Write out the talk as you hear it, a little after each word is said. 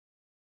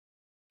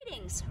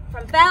Greetings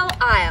from Belle,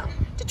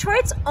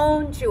 Detroit's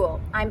own jewel.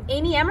 I'm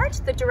Amy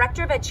Emmert, the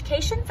Director of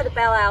Education for the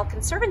Belle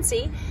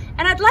Conservancy,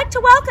 and I'd like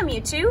to welcome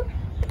you to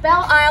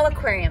Belle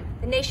Aquarium,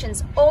 the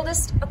nation's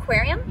oldest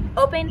aquarium,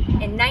 opened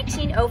in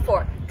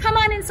 1904. Come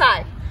on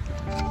inside.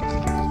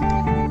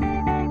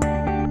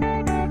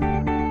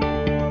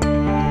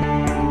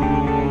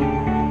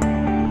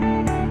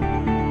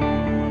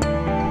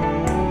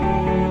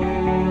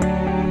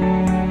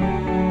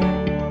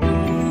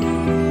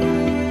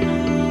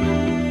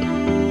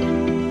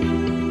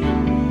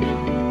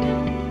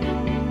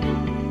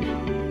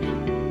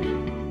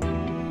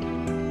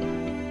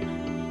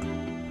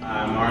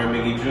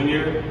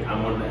 Jr.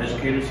 I'm one of the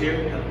educators here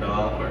at the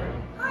Belle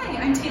Aquarium. Hi,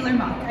 I'm Taylor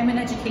Mock. I'm an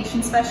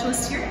education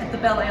specialist here at the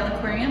Belle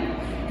Aquarium,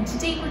 and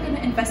today we're going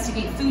to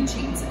investigate food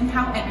chains and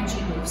how energy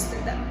moves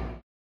through them.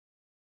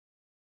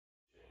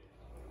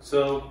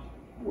 So,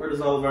 where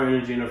does all of our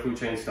energy in our food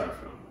chain start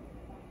from?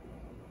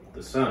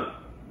 The sun.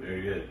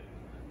 Very good.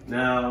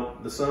 Now,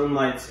 the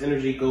sunlight's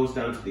energy goes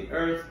down to the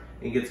earth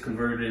and gets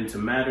converted into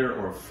matter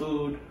or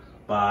food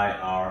by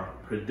our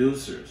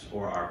producers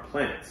or our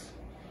plants.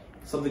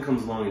 Something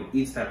comes along and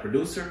eats that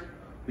producer,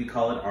 we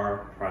call it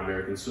our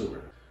primary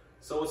consumer.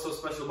 So what's so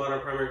special about our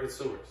primary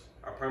consumers?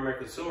 Our primary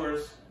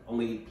consumers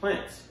only eat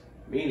plants,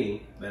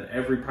 meaning that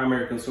every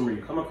primary consumer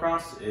you come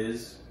across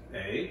is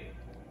a,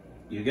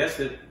 you guessed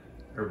it,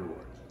 herbivore.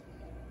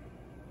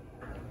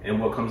 And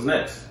what comes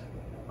next?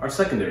 Our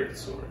secondary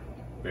consumer.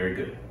 Very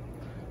good.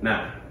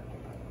 Now,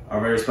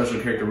 our very special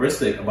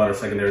characteristic about our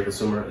secondary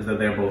consumer is that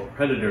they are both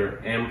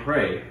predator and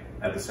prey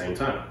at the same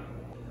time.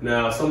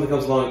 Now, if something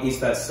comes along and eats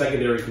that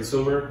secondary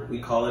consumer,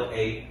 we call it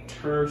a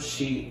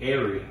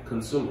tertiary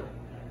consumer.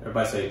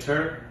 Everybody say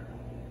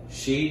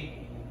ter-she-air-ry.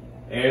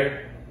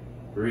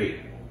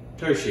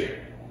 Tertiary.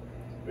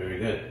 Very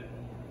good.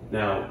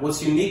 Now,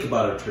 what's unique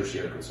about our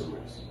tertiary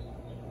consumers?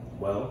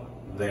 Well,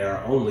 they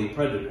are only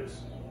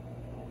predators.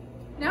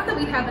 Now that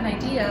we have an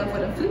idea of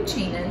what a food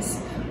chain is,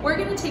 we're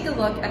going to take a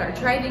look at our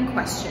driving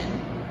question.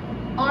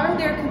 Are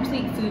there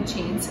complete food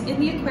chains in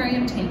the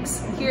aquarium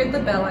tanks here at the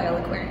Belle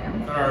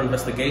Aquarium? Our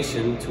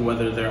investigation to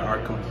whether there are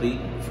complete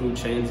food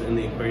chains in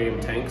the aquarium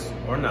tanks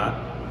or not,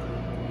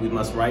 we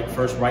must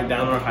first write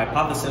down our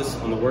hypothesis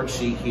on the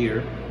worksheet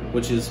here,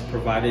 which is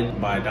provided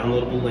by a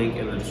downloadable link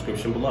in the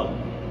description below.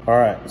 All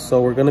right,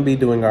 so we're going to be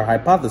doing our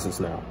hypothesis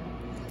now.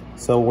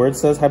 So where it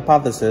says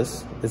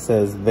hypothesis, it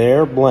says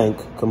there blank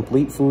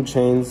complete food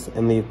chains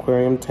in the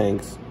aquarium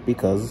tanks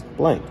because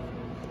blank.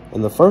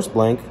 In the first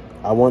blank,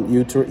 I want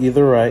you to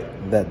either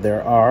write that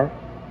there are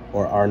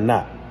or are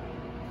not.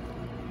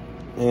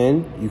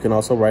 And you can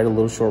also write a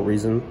little short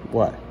reason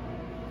why.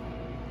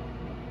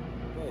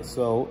 Okay,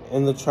 so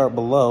in the chart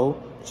below,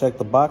 check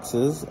the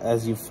boxes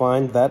as you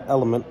find that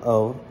element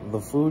of the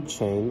food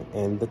chain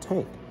in the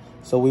tank.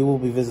 So we will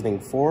be visiting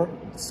 4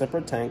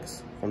 separate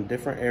tanks from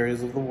different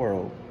areas of the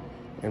world,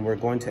 and we're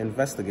going to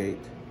investigate,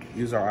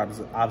 use our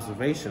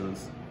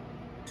observations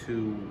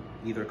to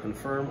either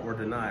confirm or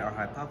deny our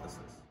hypothesis.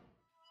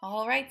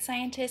 All right,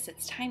 scientists,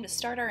 it's time to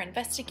start our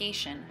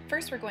investigation.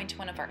 First, we're going to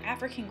one of our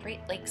African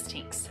Great Lakes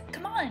tanks.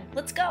 Come on,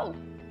 let's go!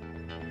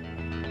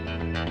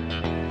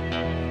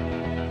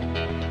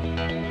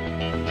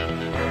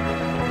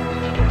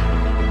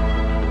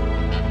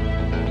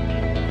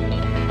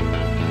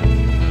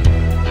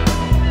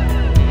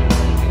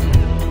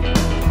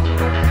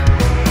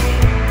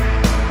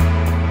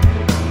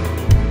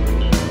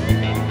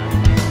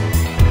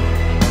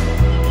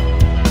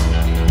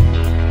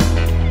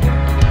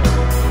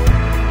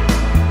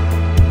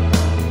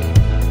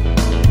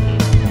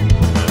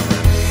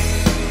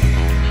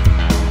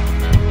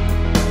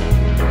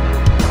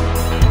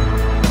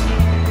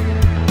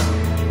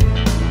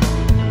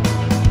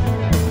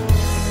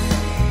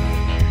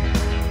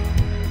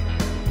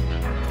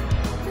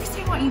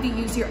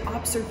 Your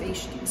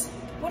observations.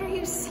 What are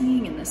you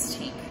seeing in this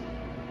tank?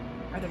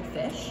 Are there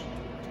fish?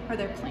 Are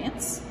there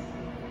plants?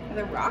 Are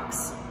there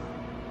rocks?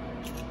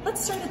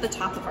 Let's start at the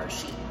top of our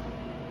sheet.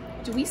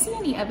 Do we see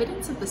any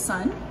evidence of the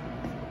sun?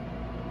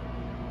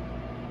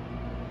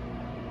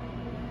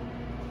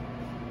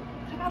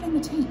 What about in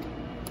the tank?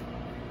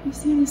 You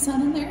see any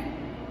sun in there?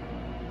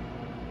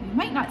 You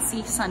might not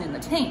see sun in the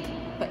tank,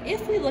 but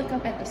if we look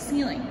up at the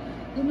ceiling,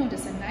 you'll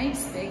notice a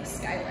nice big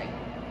skylight.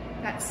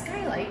 That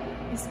skylight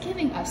is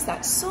giving us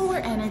that solar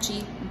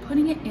energy and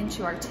putting it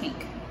into our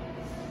tank.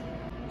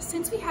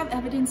 Since we have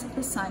evidence of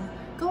the sun,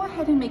 go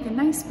ahead and make a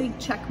nice big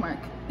check mark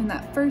in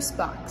that first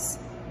box.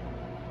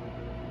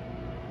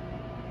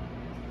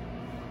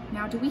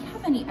 Now, do we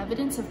have any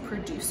evidence of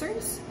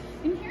producers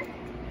in here?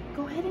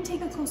 Go ahead and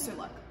take a closer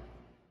look.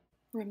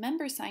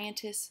 Remember,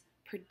 scientists,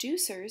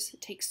 producers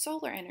take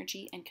solar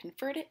energy and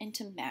convert it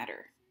into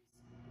matter.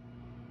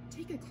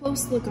 Take a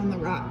close look on the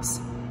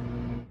rocks.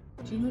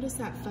 Do you notice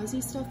that fuzzy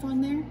stuff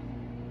on there?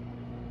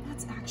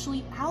 That's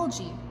actually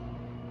algae,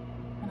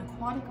 an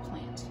aquatic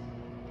plant.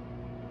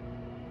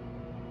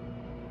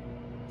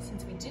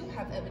 Since we do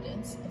have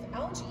evidence of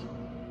algae,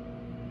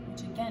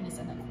 which again is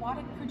an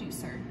aquatic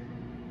producer,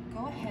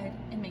 go ahead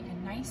and make a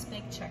nice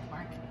big check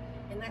mark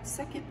in that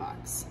second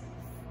box.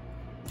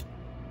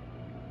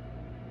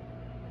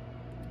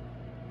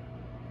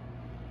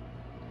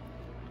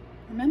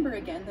 Remember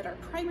again that our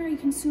primary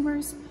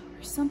consumers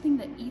are something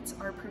that eats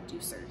our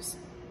producers.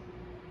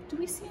 Do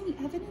we see any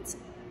evidence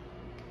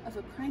of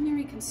a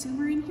primary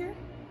consumer in here?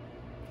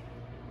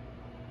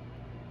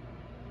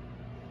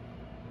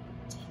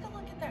 Take a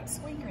look at that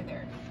squeaker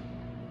there.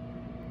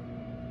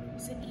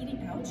 Is it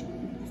eating algae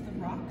off the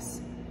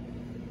rocks?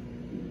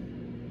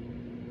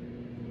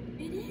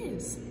 It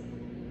is.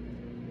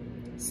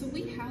 So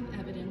we have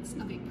evidence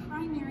of a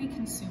primary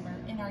consumer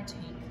in our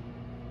tank.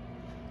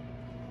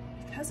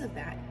 Because of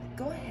that,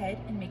 go ahead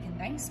and make a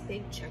nice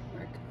big check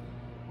mark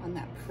on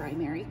that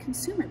primary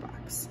consumer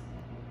box.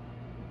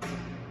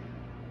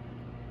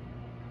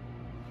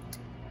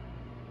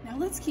 Now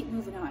let's keep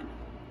moving on.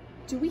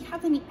 Do we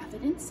have any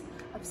evidence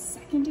of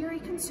secondary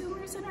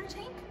consumers in our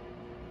tank?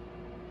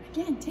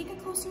 Again, take a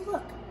closer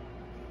look.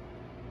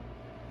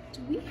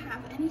 Do we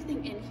have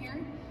anything in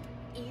here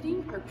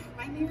eating our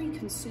primary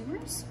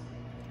consumers?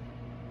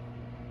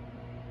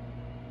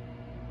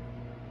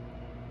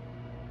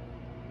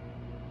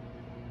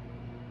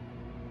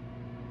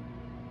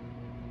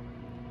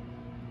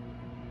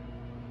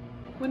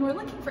 When we're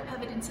looking for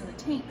evidence in the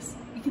tanks,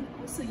 we can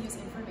also use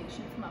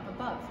information from up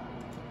above.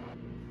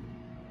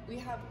 We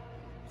have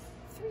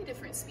 3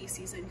 different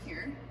species in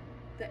here.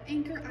 The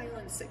Anchor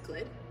Island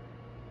cichlid,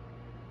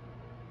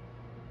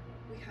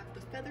 we have the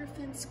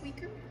featherfin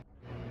squeaker,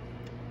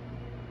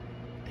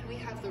 and we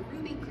have the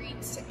ruby green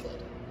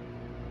cichlid.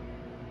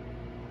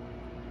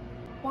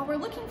 While we're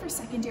looking for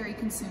secondary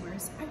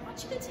consumers, I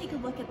want you to take a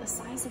look at the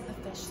size of the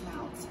fish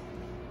mouths.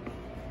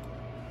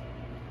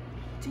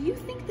 Do you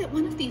think that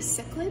one of these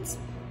cichlids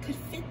could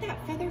fit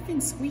that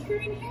featherfin squeaker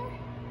in here?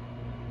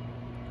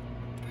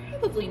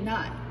 Probably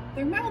not.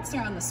 Their mouths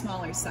are on the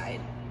smaller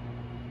side.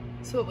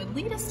 So it would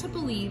lead us to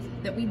believe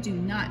that we do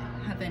not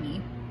have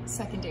any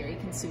secondary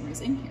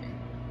consumers in here.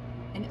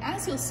 And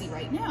as you'll see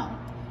right now,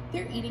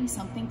 they're eating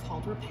something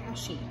called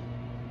rapashi,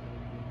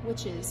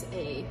 which is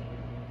a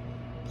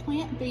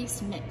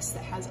plant-based mix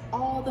that has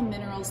all the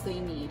minerals they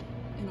need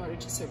in order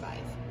to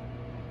survive.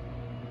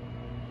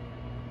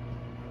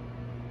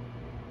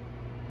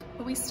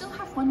 But we still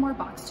have one more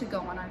box to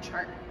go on our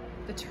chart,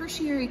 the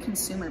tertiary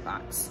consumer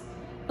box.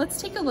 Let's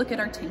take a look at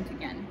our tank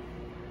again.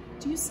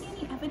 Do you see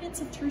any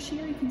evidence of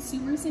tertiary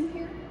consumers in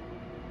here?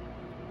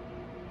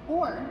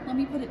 Or, let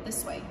me put it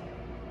this way,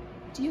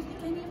 do you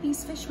think any of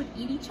these fish would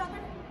eat each other?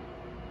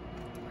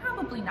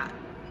 Probably not,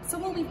 so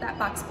we'll leave that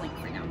box blank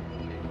for now.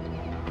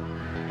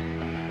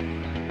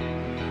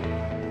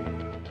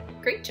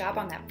 Great job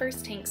on that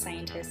first tank,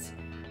 scientists.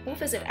 We'll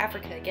visit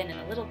Africa again in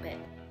a little bit,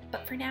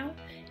 but for now,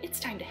 it's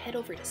time to head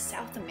over to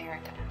South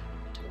America,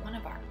 to one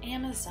of our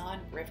Amazon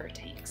River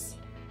tanks.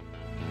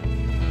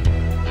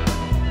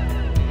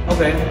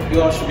 Okay,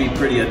 you all should be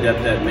pretty adept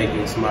at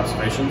making some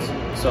observations,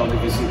 so I'll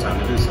give you some time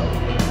to do so.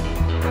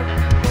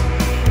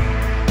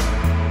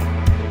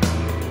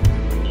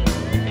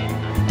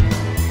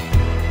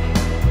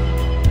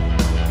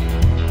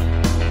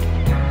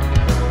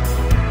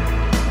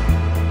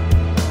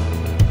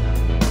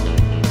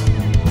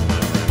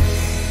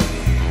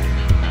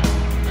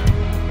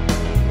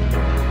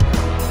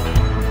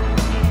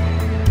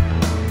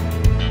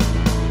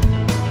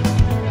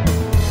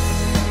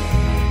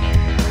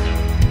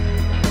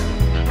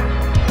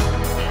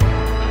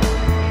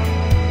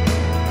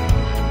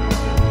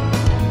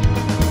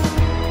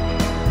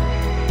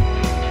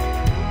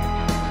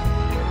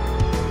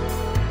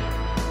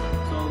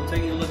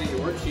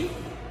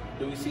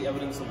 Do we see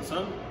evidence of the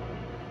sun?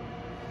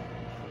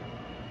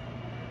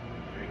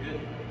 Very good.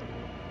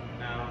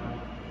 Now,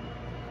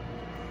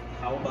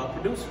 how about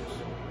producers?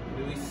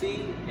 Do we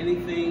see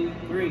anything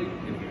green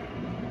in here?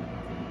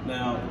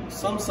 Now,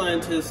 some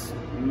scientists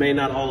may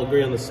not all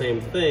agree on the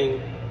same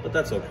thing, but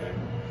that's okay.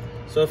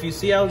 So if you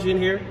see algae in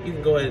here, you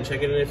can go ahead and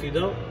check it in. If you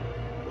don't,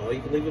 well,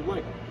 you can leave it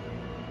blank.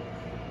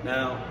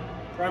 Now,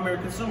 primary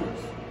consumers.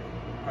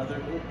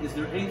 Is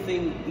there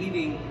anything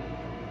eating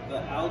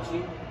the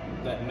algae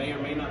that may or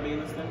may not be in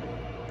this thing?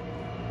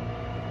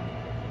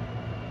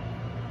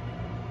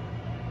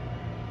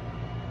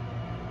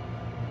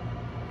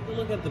 Take a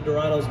look at the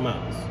Dorado's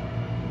mouths.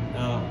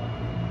 Now,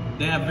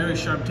 they have very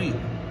sharp teeth.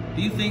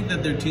 Do you think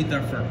that their teeth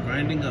are for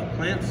grinding up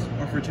plants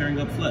or for tearing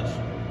up flesh?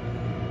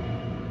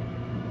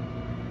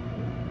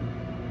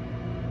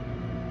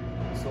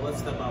 So let's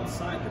step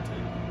outside the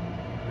tank.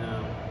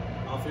 Now,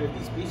 all 3 of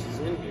these species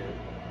in here,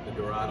 the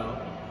Dorado,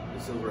 the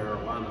silver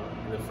arowana,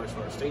 and the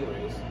freshwater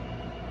stingrays,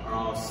 are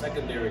all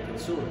secondary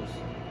consumers.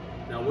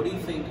 Now, what do you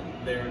think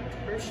their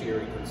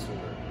tertiary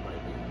consumer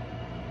might be?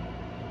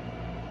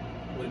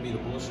 Would it be the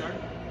bull shark?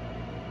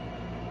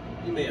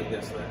 You may have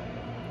guessed that.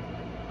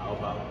 How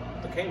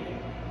about the caiman?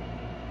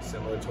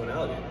 Similar to an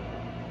alligator.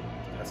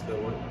 That's a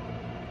good one.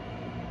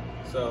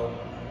 So,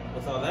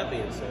 with all that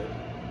being said,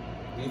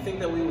 do you think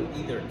that we would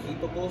either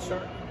keep a bull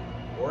shark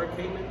or a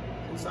caiman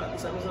inside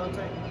this Amazon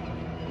tank?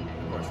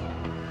 Of course not.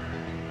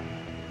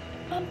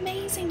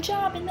 Amazing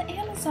job in the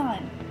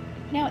Amazon!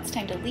 Now it's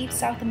time to leave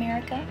South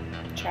America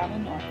and travel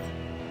north.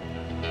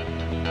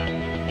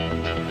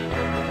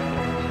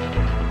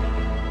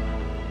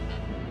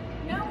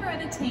 Now we're at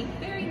at a tank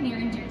very near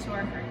and dear to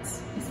our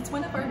hearts, because it's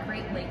one of our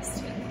Great Lakes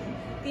tank.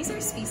 These are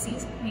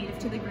species native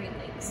to the Great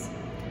Lakes.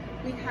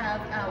 We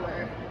have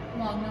our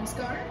long-nosed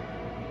gar,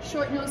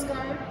 short-nosed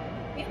gar,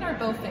 and our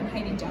bowfin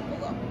hiding down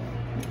below.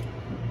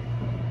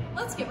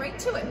 Let's get right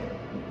to it.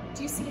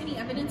 Do you see any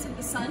evidence of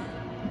the sun?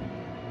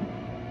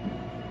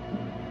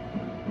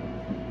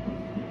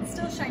 It's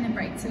still shining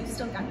bright, so you've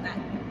still got that.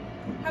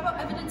 How about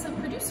evidence of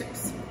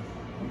producers?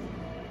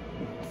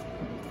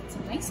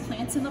 Some nice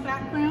plants in the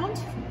background.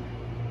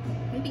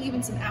 Maybe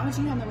even some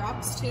algae on the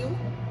rocks too.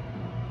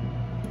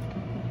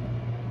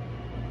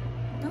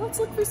 Now let's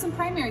look for some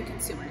primary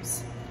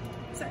consumers.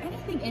 Is there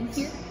anything in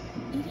here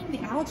eating the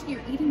algae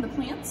or eating the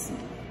plants?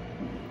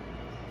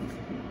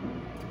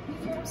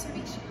 Make your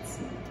observations.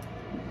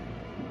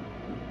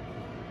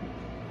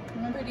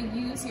 Remember to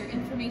use your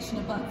information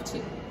above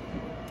too.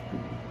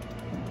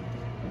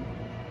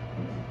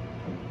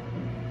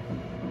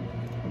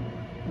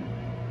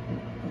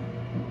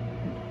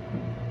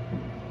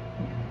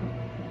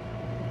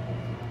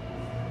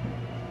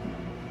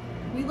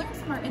 We learned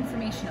from our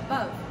information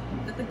above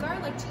that the gar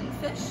like to eat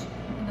fish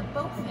and the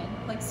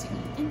bowfin likes to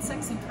eat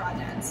insects and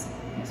crawdads.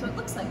 So it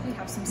looks like we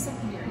have some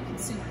secondary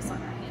consumers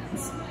on our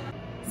hands.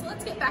 So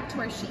let's get back to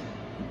our sheet.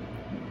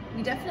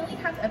 We definitely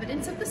have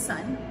evidence of the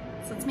sun,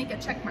 so let's make a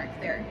check mark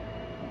there.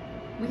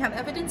 We have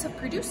evidence of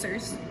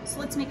producers, so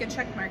let's make a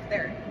check mark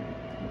there.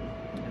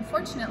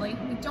 Unfortunately,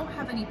 we don't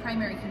have any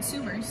primary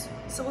consumers,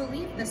 so we'll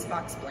leave this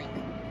box blank.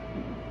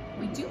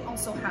 We do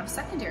also have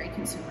secondary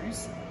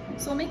consumers,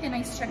 so we'll make a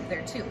nice check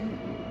there too.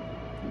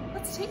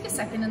 Let's take a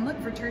second and look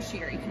for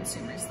tertiary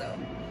consumers though.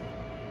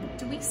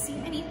 Do we see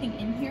anything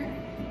in here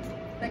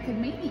that could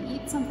maybe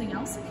eat something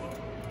else in here?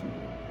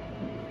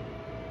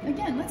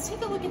 Again, let's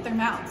take a look at their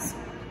mouths.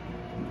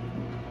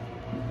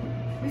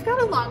 We've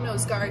got a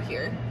long-nosed gar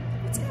here.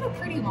 It's got a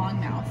pretty long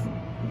mouth.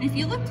 And if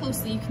you look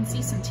closely, you can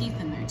see some teeth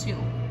in there too.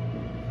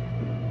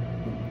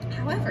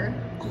 However,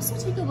 also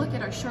take a look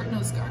at our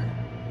short-nosed gar.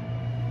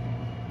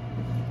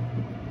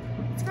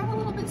 It's got a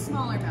little bit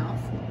smaller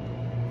mouth.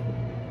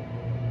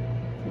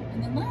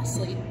 And then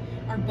lastly,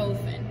 our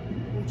bowfin,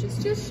 which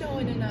is just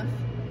showing enough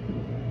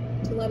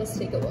to let us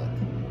take a look.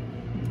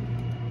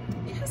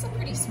 It has a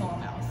pretty small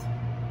mouth.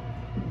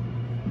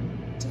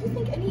 Do you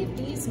think any of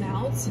these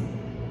mouths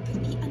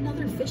could eat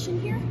another fish in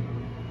here?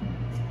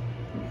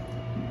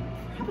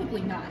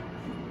 Probably not.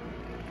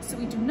 So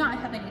we do not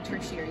have any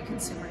tertiary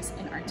consumers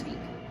in our tank.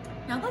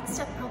 Now let's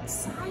step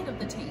outside of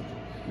the tank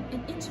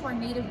and into our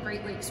native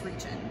Great Lakes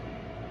region.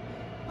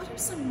 What are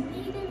some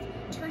native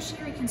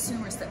tertiary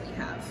consumers that we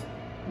have?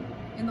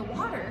 In the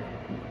water,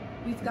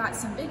 we've got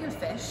some bigger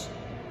fish,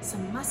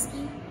 some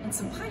muskie, and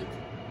some pike.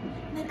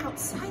 And then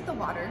outside the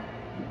water,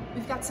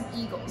 we've got some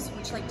eagles,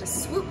 which like to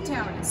swoop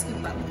down and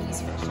scoop up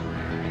these fish.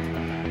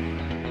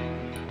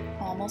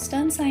 Almost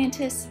done,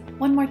 scientists.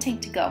 One more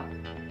tank to go.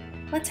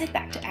 Let's head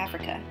back to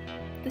Africa,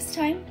 this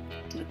time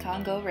to the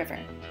Congo River.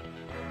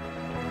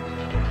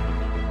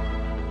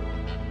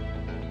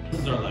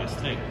 This is our last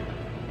tank.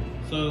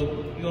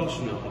 So you all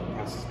should know how the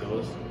process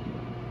goes.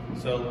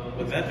 So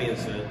with that being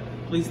said,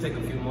 please take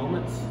a few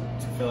moments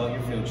to fill out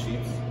your field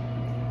sheets,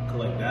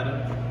 collect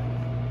data,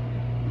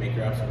 make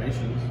your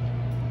observations,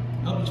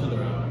 help each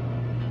other out,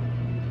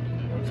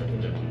 learn something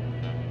new.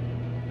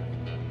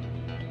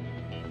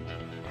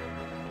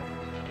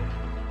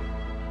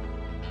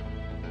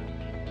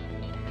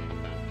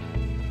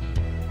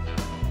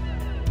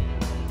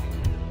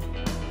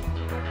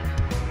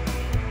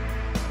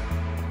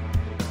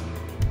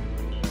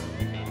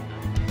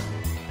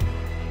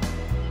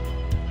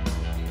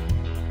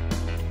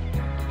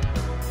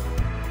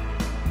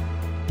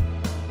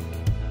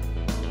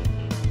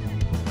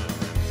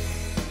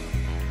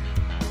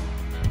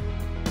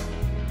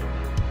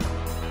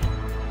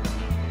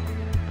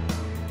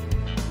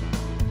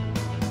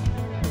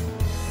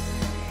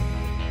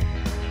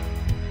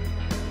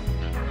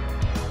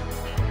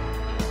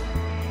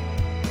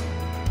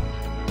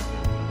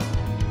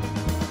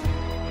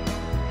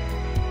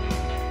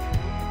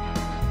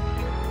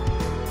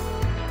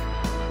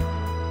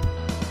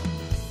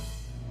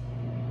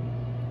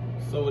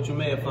 So what you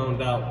may have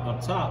found out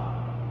up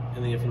top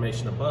in the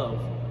information above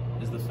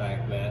is the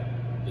fact that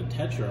the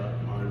tetra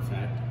are in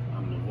fact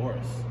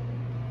omnivorous,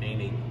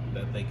 meaning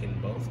that they can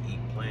both eat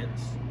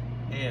plants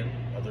and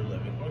other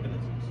living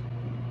organisms.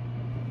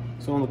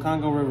 So in the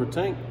Congo River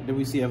tank, did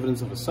we see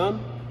evidence of a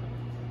sun?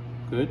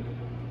 Good.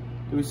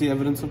 Did we see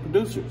evidence of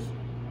producers?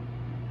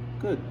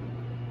 Good.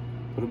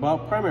 What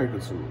about primary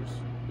consumers?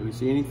 Did we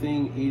see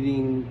anything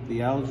eating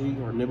the algae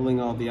or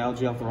nibbling all the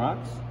algae off the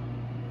rocks?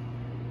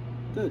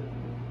 Good.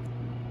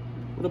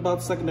 What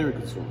about secondary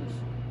consumers?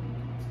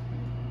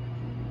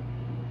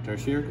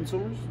 Tertiary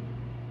consumers?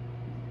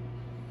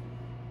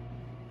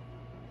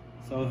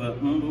 So the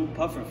umbu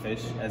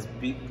pufferfish has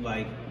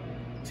beak-like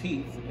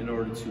teeth in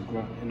order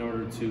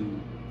to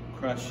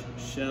crush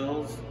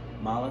shells,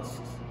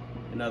 mollusks,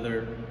 and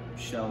other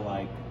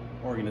shell-like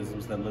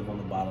organisms that live on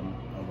the bottom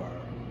of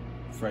our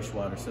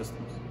freshwater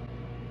systems.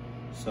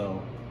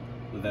 So,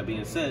 with that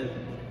being said,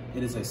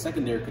 it is a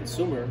secondary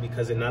consumer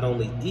because it not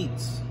only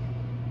eats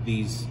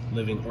these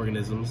living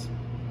organisms,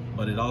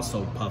 but it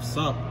also puffs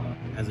up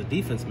as a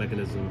defense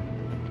mechanism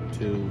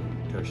to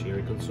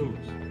tertiary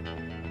consumers.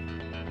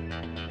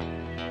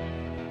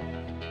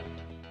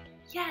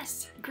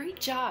 Yes, great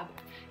job!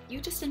 You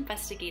just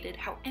investigated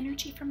how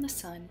energy from the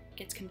sun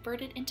gets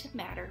converted into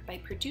matter by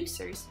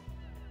producers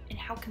and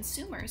how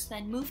consumers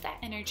then move that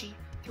energy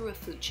through a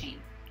food chain.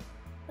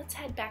 Let's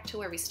head back to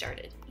where we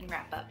started and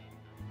wrap up.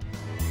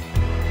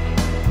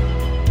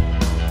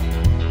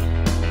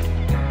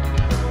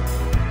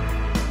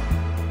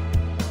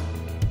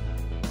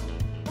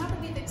 Now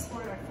that we've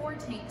explored our 4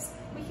 tanks,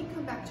 we can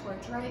come back to our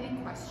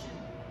driving question.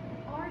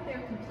 Are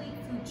there complete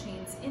food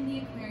chains in the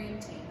aquarium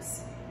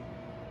tanks?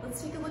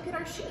 Let's take a look at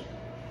our sheet.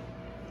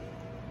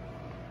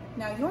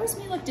 Now yours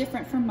may look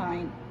different from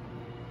mine.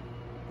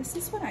 This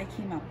is what I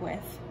came up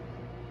with.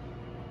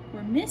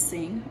 We're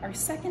missing our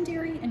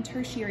secondary and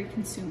tertiary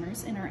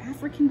consumers in our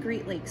African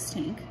Great Lakes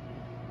tank.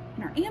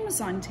 In our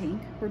Amazon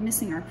tank, we're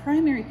missing our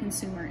primary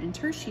consumer and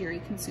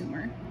tertiary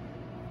consumer.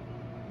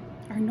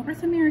 Our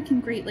North American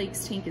Great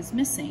Lakes tank is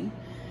missing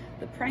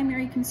the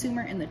primary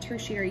consumer and the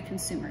tertiary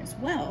consumer as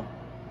well.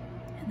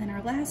 And then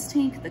our last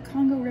tank, the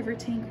Congo River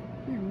tank,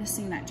 we're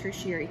missing that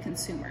tertiary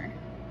consumer,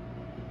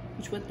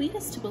 which would lead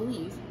us to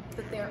believe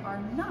that there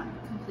are not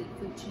complete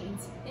food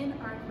chains in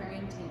our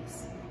aquarium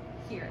tanks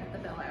here at the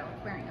Belle Isle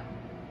Aquarium.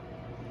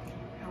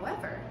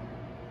 However,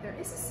 there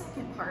is a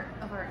second part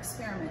of our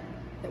experiment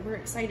that we're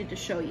excited to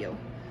show you.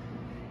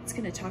 It's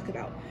going to talk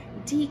about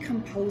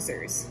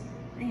decomposers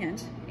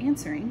and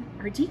answering,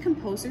 are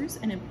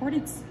decomposers an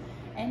important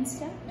end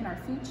step in our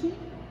food chain?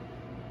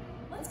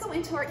 Let's go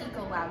into our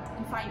eco lab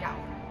and find out.